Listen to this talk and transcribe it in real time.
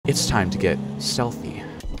It's time to get stealthy.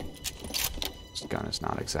 This gun is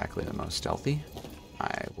not exactly the most stealthy.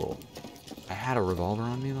 I had a revolver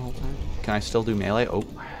on me the whole time. Can I still do melee? Oh,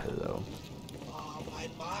 hello.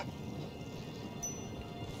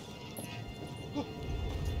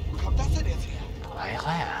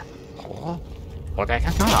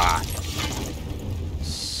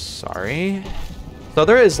 Sorry. So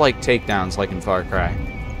there is like takedowns like in Far Cry.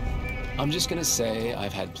 I'm just gonna say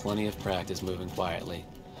I've had plenty of practice moving quietly.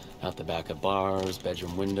 Out the back of bars,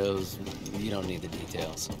 bedroom windows, you don't need the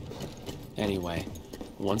details. Anyway,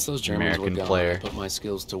 once those Germans were gone, I put my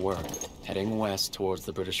skills to work, heading west towards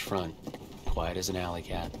the British front, quiet as an alley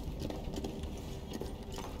cat.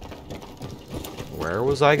 Where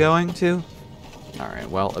was I going to? Alright,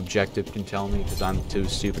 well, objective can tell me because I'm too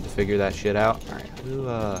stupid to figure that shit out. Alright,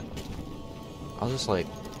 I'll just like,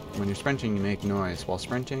 when you're sprinting, you make noise. While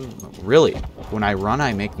sprinting, really? When I run,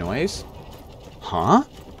 I make noise? Huh?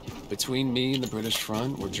 Between me and the British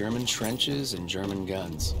front were German trenches and German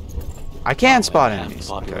guns. I can't spot enemies.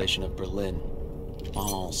 The population of Berlin,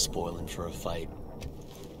 all spoiling for a fight.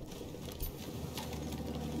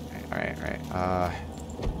 Alright.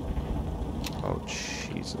 Oh,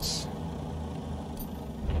 Jesus.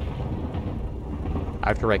 I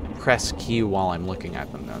have to, like, press Q while I'm looking at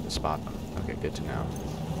them, though, to spot them. Okay, good to know.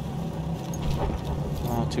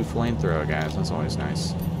 Oh, 2 flamethrower guys. That's always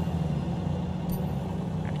nice.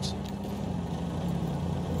 Right.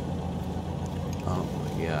 Oh,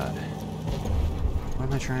 my God. What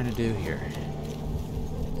am I trying to do here?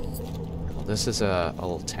 Well, this is a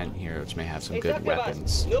little tent here, which may have some good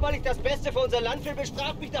weapons. Nur weil ich das Beste für unser Land will,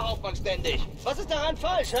 bestraft mich der Hauptmann ständig. Was ist daran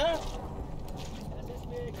falsch, hä?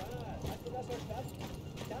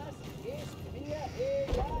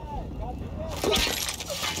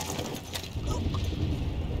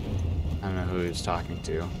 I don't know who he was talking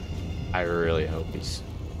to. I really hope he's...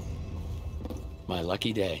 My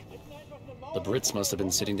lucky day. The Brits must have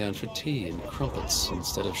been sitting down for tea and crumpets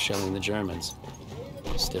instead of shelling the Germans.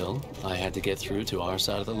 Still, I had to get through to our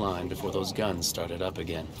side of the line before those guns started up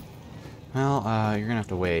again. Well, you're gonna have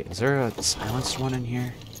to wait. Is there a silenced one in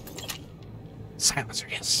here? Silencer,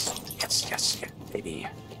 yes. Yes, baby.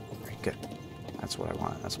 Very good. That's what I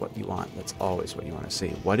want. That's what you want. That's always what you want to see.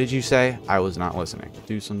 What did you say? I was not listening.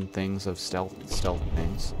 Do some things of stealth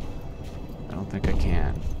things. I don't think I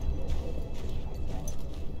can.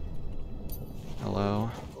 Hello?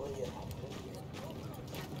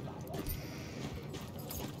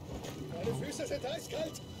 Das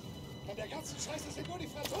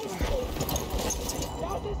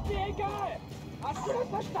ist mir egal! Hast du das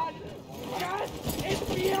verstanden? Das ist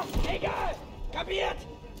mir egal! Kapiert?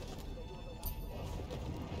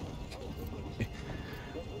 A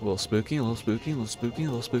little spooky, a little spooky, a little spooky, a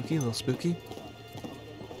little spooky, a little spooky.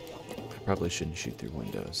 I probably shouldn't shoot through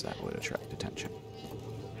windows. That would attract attention.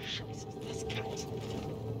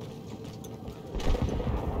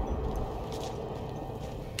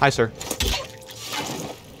 Hi, sir.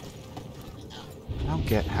 I don't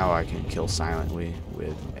get how I can kill silently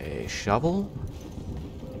with a shovel,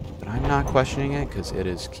 but I'm not questioning it because it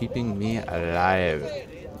is keeping me alive.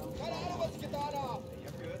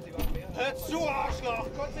 Hör zu, Arschloch!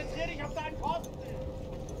 Konzentrier dich auf deinen Posten!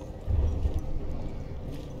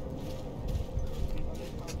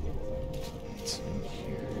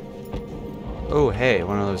 Oh, hey,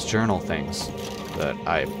 one of those journal things that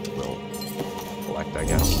I will collect, I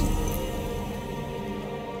guess.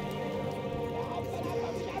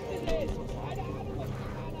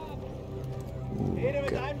 Rede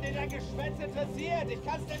mit einem, den dein Geschwätz interessiert. Ich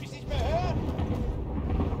kann's nämlich nicht mehr hören.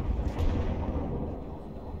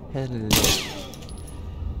 Hello.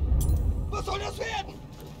 Was soll das werden?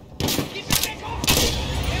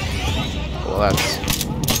 Well,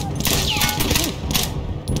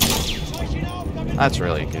 that's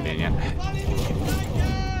really convenient.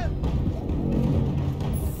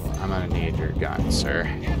 I'm gonna need your gun, sir.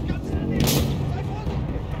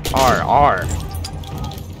 R.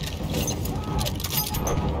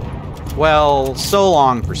 Well, so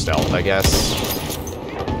long for stealth, I guess.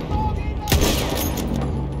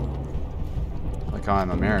 Like how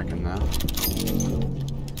I'm American, though.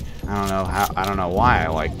 I don't know why I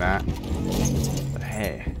like that. But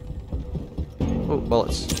hey. Oh,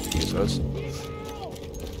 bullets. Use those.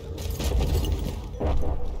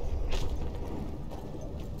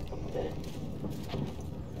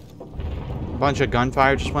 A bunch of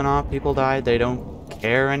gunfire just went off. People died. They don't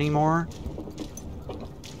care anymore.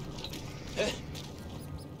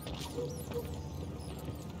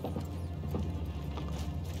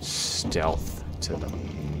 Stealth to the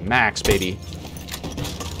max, baby.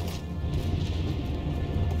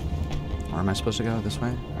 Where am I supposed to go? This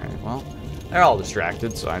way? Alright, well, they're all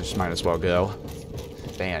distracted, so I just might as well go.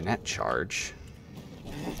 Bayonet charge.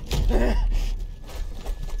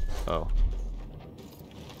 Oh.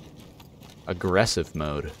 Aggressive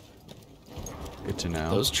mode. Good to know.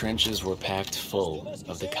 Those trenches were packed full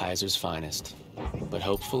of the Kaiser's finest. But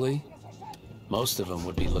hopefully, most of them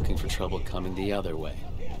would be looking for trouble coming the other way.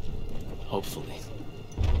 Hopefully.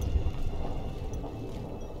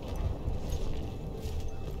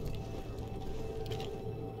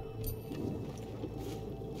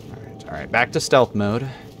 Alright, back to stealth mode.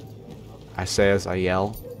 I say as I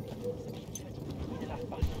yell.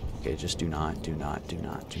 Okay, just do not do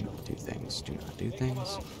things. Do not do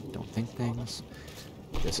things. Don't think things.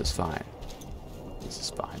 This is fine. This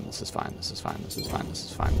is fine. This is fine. This is fine. This is fine. This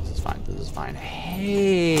is fine. This is fine. This is fine.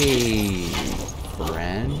 Hey,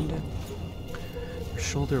 friend. Your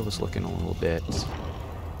shoulder was looking a little bit.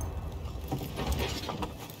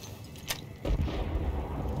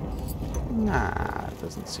 Nah, it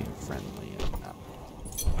doesn't seem friendly enough.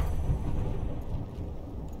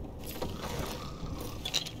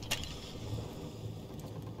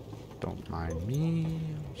 Don't mind me.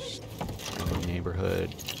 Just friendly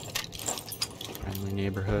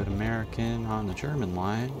neighborhood American on the German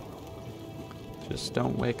line. Just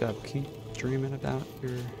don't wake up. Keep dreaming about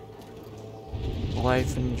your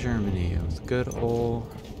life in Germany with good old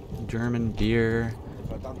German beer,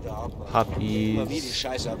 puppies,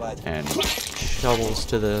 and shovels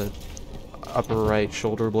to the upper right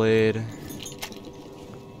shoulder blade.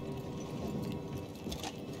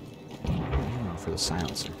 For the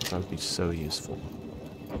silencer, because that would be so useful.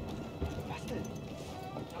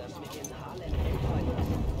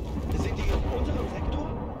 Sind die in unserem Sektor?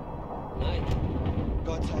 Nein,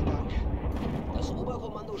 Gott sei Dank. das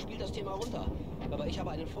Oberkommando spielt das Thema runter. Aber ich habe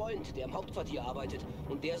einen Freund, der im Hauptquartier arbeitet.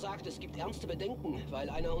 Und der sagt, es gibt ernste Bedenken, weil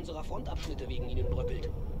einer unserer Frontabschnitte wegen ihnen bröckelt.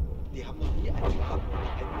 Die haben noch nie einen Waffen durch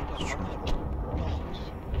 1 Meter Raum verloren. Noch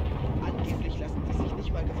nie. Angeblich lassen die sich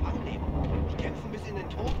nicht mal gefangen nehmen. Die kämpfen bis in den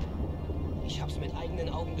Tod. Ich hab's mit eigenen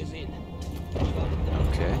Augen gesehen. Ich war mit der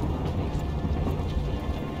Okay.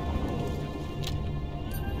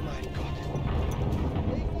 Mein Gott.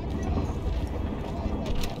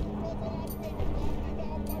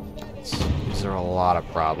 These are a lot of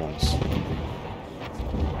problems.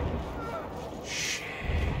 Shit.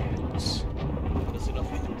 Bist du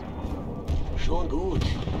noch wütend? Schon gut.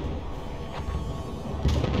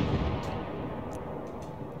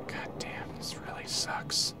 God damn, this really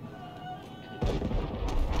sucks.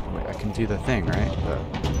 Wait, I can do the thing, right?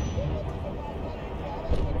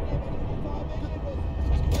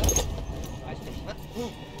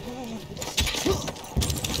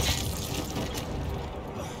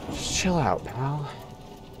 Just chill out, pal.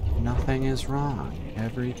 Nothing is wrong.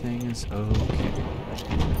 Everything is okay.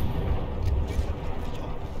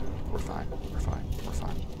 We're fine. We're fine. We're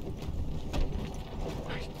fine. Oh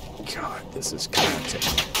my God, this is kind of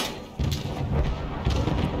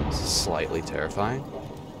This is slightly terrifying.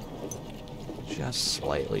 Just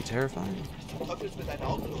slightly terrifying. Teufels mit deinen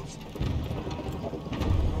Augen los.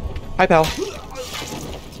 Hi, pal.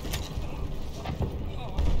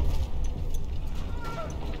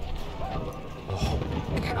 Oh,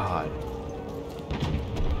 God.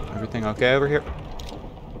 Everything okay over here?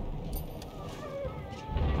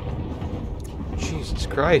 Jesus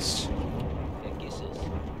Christ. Vergiss es.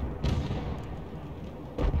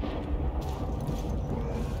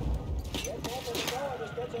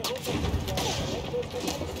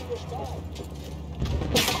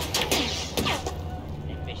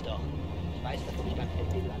 Leg mich doch. Ich weiß, dass du mich beim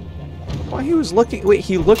Fernsehen landen. Well, he was looking. Wait,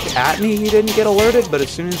 he looked at me, he didn't get alerted, but as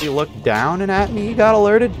soon as he looked down and at me, he got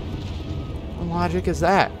alerted? What logic is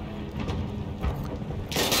that?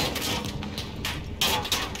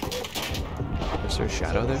 Is there a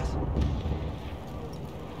shadow there?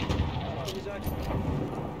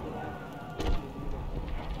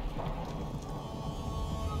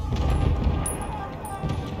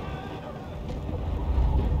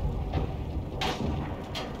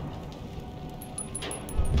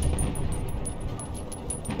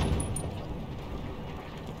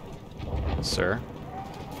 Sir?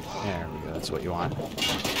 There we go, that's what you want.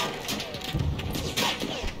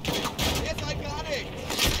 Jetzt halt gar nicht.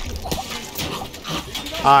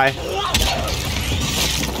 Hi.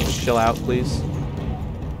 Chill out, please.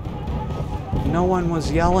 No one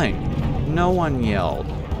was yelling. No one yelled.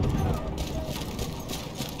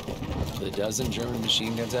 The dozen German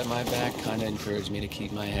machine guns at my back kind of encouraged me to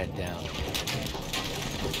keep my head down.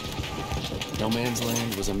 No Man's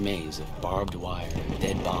Land was a maze of barbed wire,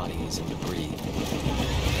 dead bodies, and debris.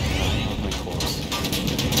 I held my course.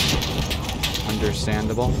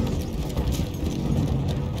 Understandable.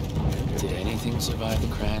 survive the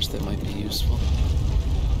crash that might be useful?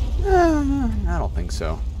 I don't think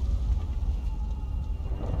so.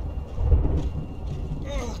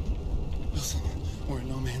 Wilson, we're in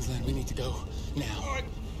no man's land. We need to go now.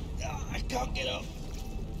 I can't get up.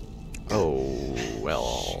 Oh,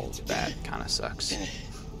 well, that kind of sucks.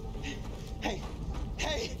 Hey,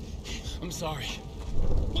 hey! I'm sorry.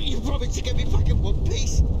 Will you promise to get me back in one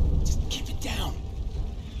piece? Just keep it down.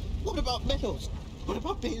 What about medals? What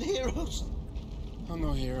about being heroes? I'm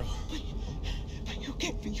no hero. But you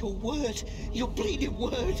gave me your word. Your bleeding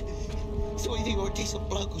word. So either you're a decent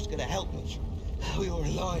bloke who's gonna help me, or you're a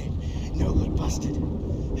lying, no good bastard.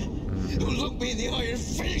 Who'll look me in the eye and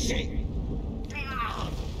finish it.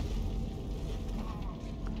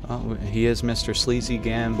 Oh, he is Mr. Sleazy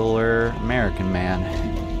Gambler, American man.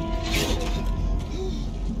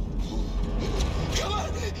 Come on!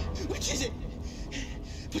 Which is it?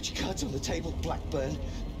 Put your cards on the table, Blackburn.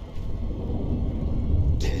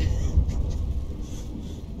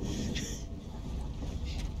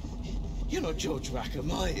 You're not George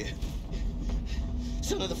Rackham, are you?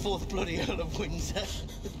 Son of the fourth bloody Earl of Windsor.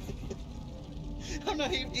 How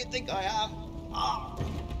naive do you think I am?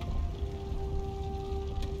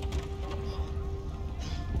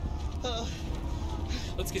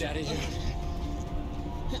 Let's get out of here.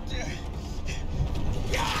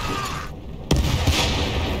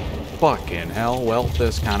 Fucking hell, well,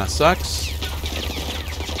 this kind of sucks.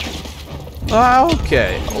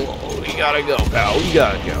 Okay. Oh, we gotta go, pal. We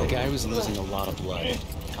gotta go. The guy was losing a lot of blood.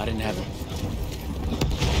 I didn't have him.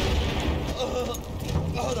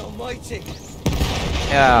 God almighty.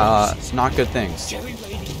 Yeah, it's not good things. Jerry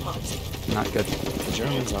Rainey party. Not good. The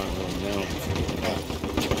Germans aren't really known for anything up.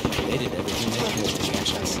 They did everything they could to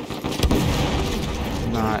catch us.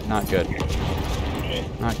 Not good.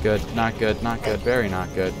 Not good, not good, not good, very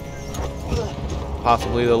not good.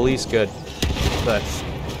 Possibly the least good that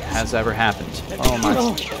has ever happened. Oh my.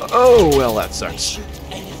 Oh, well, that sucks.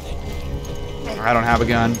 I don't have a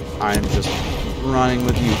gun. I'm just running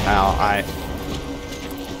with you, pal.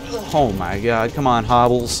 Oh my god, come on,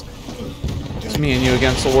 Hobbles. It's me and you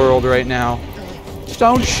against the world right now.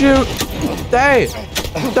 Don't shoot! Hey!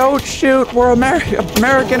 Don't shoot! We're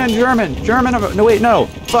American and German. No, wait, no.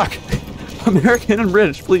 Fuck. American and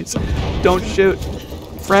British, please. Don't shoot.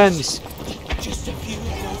 Friends.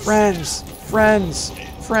 Friends. Friends.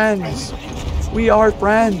 Friends. We are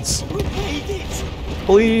friends.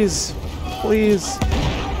 Please. Please.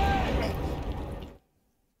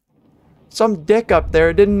 Some dick up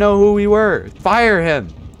there didn't know who we were. Fire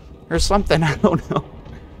him. Or something, I don't know.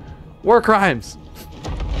 War crimes.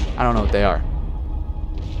 I don't know what they are.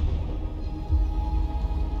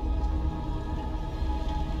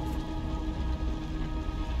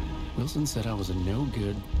 Wilson said I was a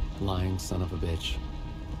no-good, lying son of a bitch.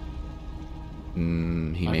 He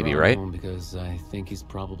may I be brought right. him home because I think he's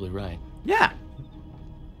probably right. Yeah.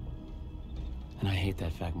 And I hate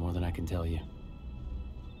that fact more than I can tell you.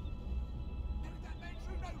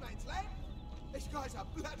 This guy's a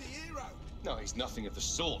bloody hero. No, he's nothing of the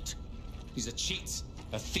sort. He's a cheat,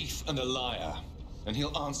 a thief, and a liar. And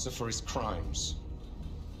he'll answer for his crimes.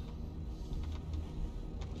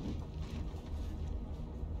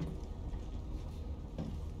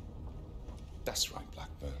 That's right,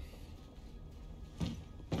 Blackburn.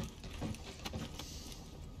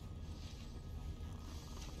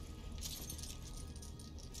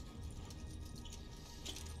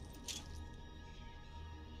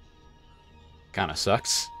 Kinda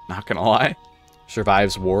sucks, not gonna lie.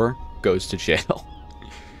 Survives war, goes to jail.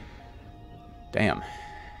 Damn.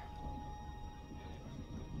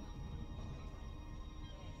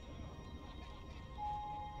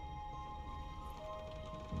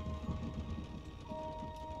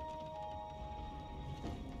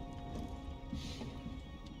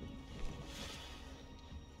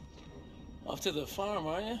 Off to the farm,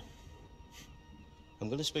 are you? I'm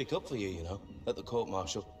going to speak up for you, you know, at the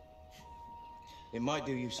court-martial. It might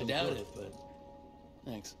do you some I doubt good. it, but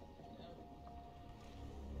thanks.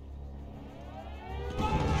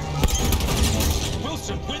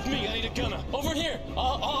 Wilson, with me, I need a gunner. Over here!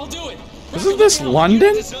 I'll do it! Isn't this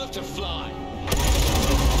London? You deserve to fly.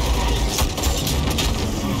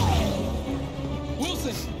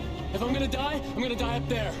 Wilson! If I'm gonna die up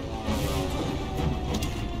there.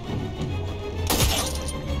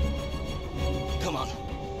 Come on,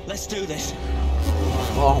 let's do this.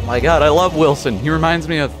 Oh my god, I love Wilson. He reminds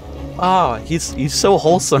me of... Oh, he's so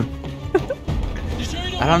wholesome. You sure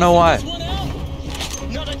you I don't know why. this one out?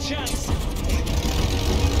 Not a chance.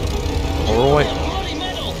 Roy. Bloody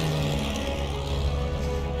medal.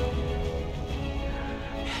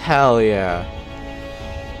 Hell yeah.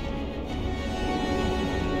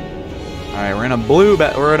 right, we're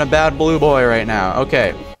in a bad blue boy right now.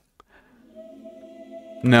 Okay.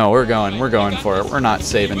 No, we're going for it. We're not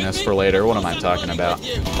saving this for later. What am I talking about?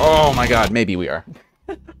 Oh my god, maybe we are.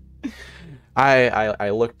 I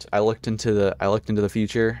looked into the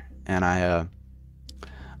future, and I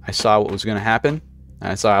saw what was going to happen.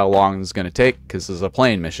 And I saw how long it was going to take, because this is a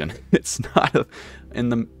plane mission. It's not in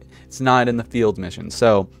the field mission.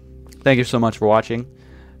 So, thank you so much for watching.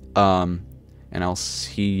 And I'll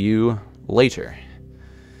see you later.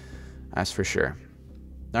 That's for sure.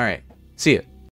 All right. See ya.